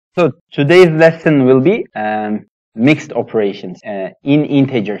So today's lesson will be mixed operations in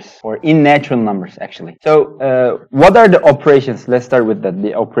integers or in natural numbers actually. So what are the operations? Let's start with that.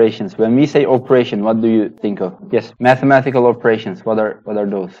 The operations. When we say operation, what do you think of? Yes, mathematical operations. What are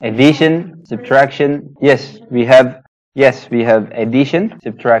those? Addition, subtraction. Yes, we have addition,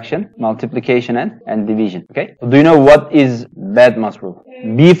 subtraction, multiplication, and division. Okay. So do you know what is BEDMAS rule?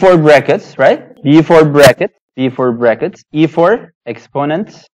 B for brackets, right? B for brackets. B for brackets. E for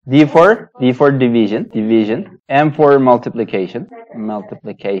exponents. D for division. M for multiplication,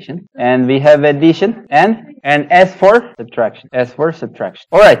 and we have addition, and S for subtraction.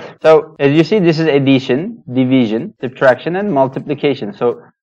 All right. So as you see, this is addition, division, subtraction, and multiplication. So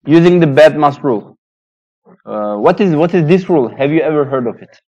using the BEDMAS rule. What is this rule? Have you ever heard of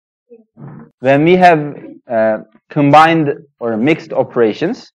it? When we have combined or mixed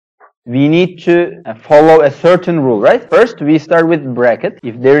operations, we need to follow a certain rule, right? First, we start with bracket.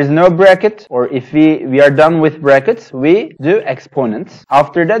 If there is no bracket, or if we are done with brackets, we do exponents.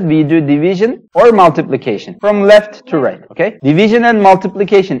 After that, we do division or multiplication from left to right, okay? Division and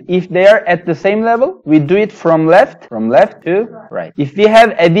multiplication, if they are at the same level, we do it from left to right. If we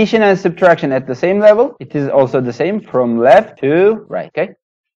have addition and subtraction at the same level, it is also the same from left to right, okay?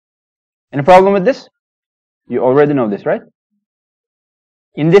 Any problem with this? You already know this, right?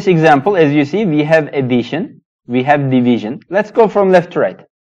 In this example, as you see, we have addition, we have division. Let's go from left to right.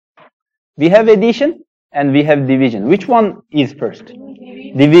 We have addition and we have division. Which one is first?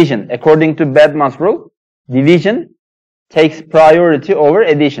 Division. According to BEDMAS rule, division takes priority over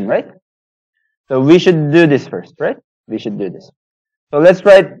addition, right? So we should do this first, right? We should do this. So let's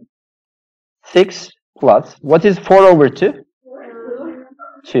write 6 plus, what is 4 over 2?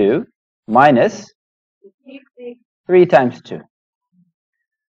 2 minus 3 times 2.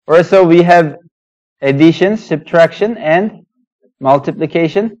 Also, we have addition, subtraction, and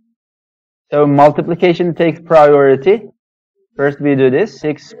multiplication. So multiplication takes priority. First we do this,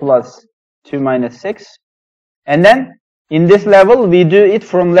 6 plus 2 minus 6. And then, in this level, we do it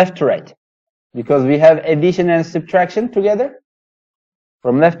from left to right. Because we have addition and subtraction together.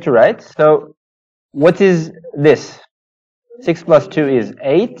 From left to right. So, what is this? 6 plus 2 is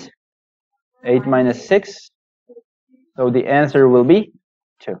 8. 8 minus 6. So the answer will be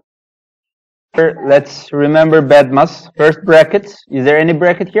 2. Let's remember BEDMAS. First brackets. Is there any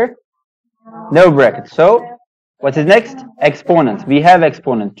bracket here? No bracket. So, what is next? Exponents. We have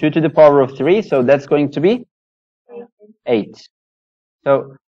exponent. 2 to the power of 3. So, that's going to be 8.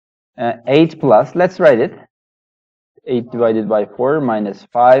 So, 8 plus, let's write it. 8 divided by 4 minus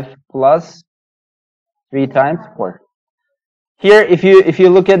 5 plus 3 times 4. Here, if you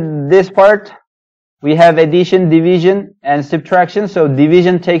look at this part, we have addition, division, and subtraction. So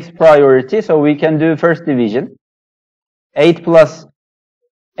division takes priority. So we can do first division. 8 plus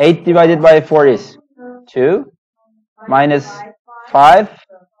 8 divided by 4 is 2 minus 5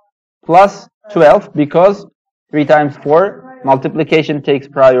 plus 12 because 3 times 4 multiplication takes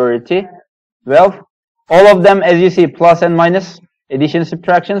priority. 12. All of them, as you see, plus and minus, addition,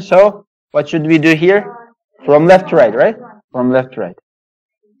 subtraction. So what should we do here? From left to right, right? From left to right.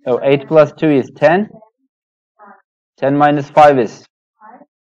 So 8 plus 2 is 10. 10 minus 5 is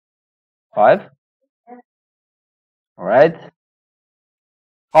 5. Alright.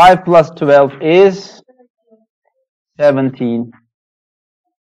 5 plus 12 is 17.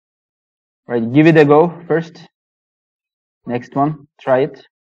 Right, give it a go first. Next one, try it.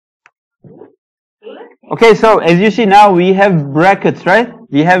 Okay, so as you see now we have brackets, right?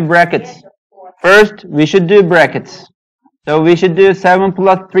 We have brackets. First, we should do brackets. So we should do 7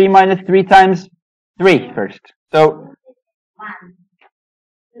 plus 3 minus 3 times 3 first. So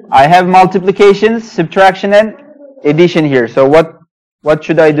I have multiplication, subtraction, and addition here. So what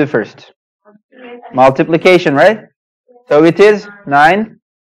should I do first? Multiplication, right? So it is 9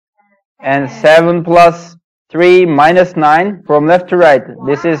 and 7 plus 3 minus 9 from left to right.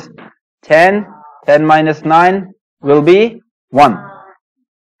 This is 10. 10 minus 9 will be 1.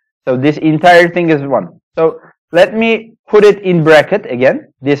 So this entire thing is 1. So let me put it in bracket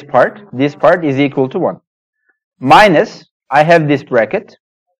again. This part is equal to 1. Minus, I have this bracket,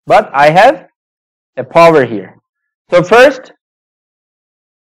 but I have a power here. So first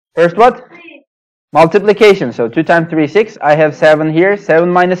what? Multiplication. So 2 times 3 is 6. I have 7 here. 7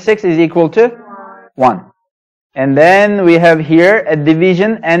 minus 6 is equal to 1. And then we have here a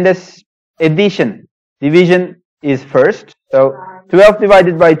division and a addition. Division is first. So 12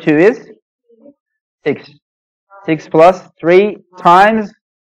 divided by 2 is 6. 6 plus 3 times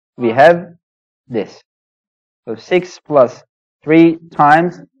we have this. So 6 plus 3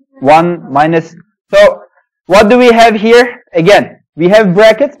 times 1 minus. So what do we have here? Again, We have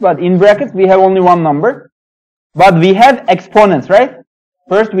brackets, but in brackets we have only one number. But we have exponents, right?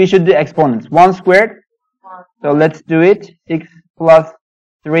 First we should do exponents. 1 squared. So let's do it. 6 plus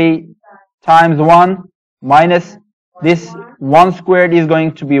 3 times 1 minus this 1 squared is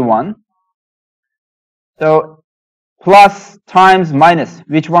going to be 1. So plus times minus.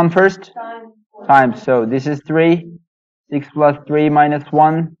 Which one first? Times. So this is 3. 6 plus 3 minus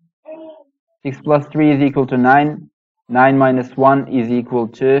 1. 6 plus 3 is equal to 9. 9 minus 1 is equal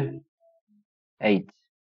to 8.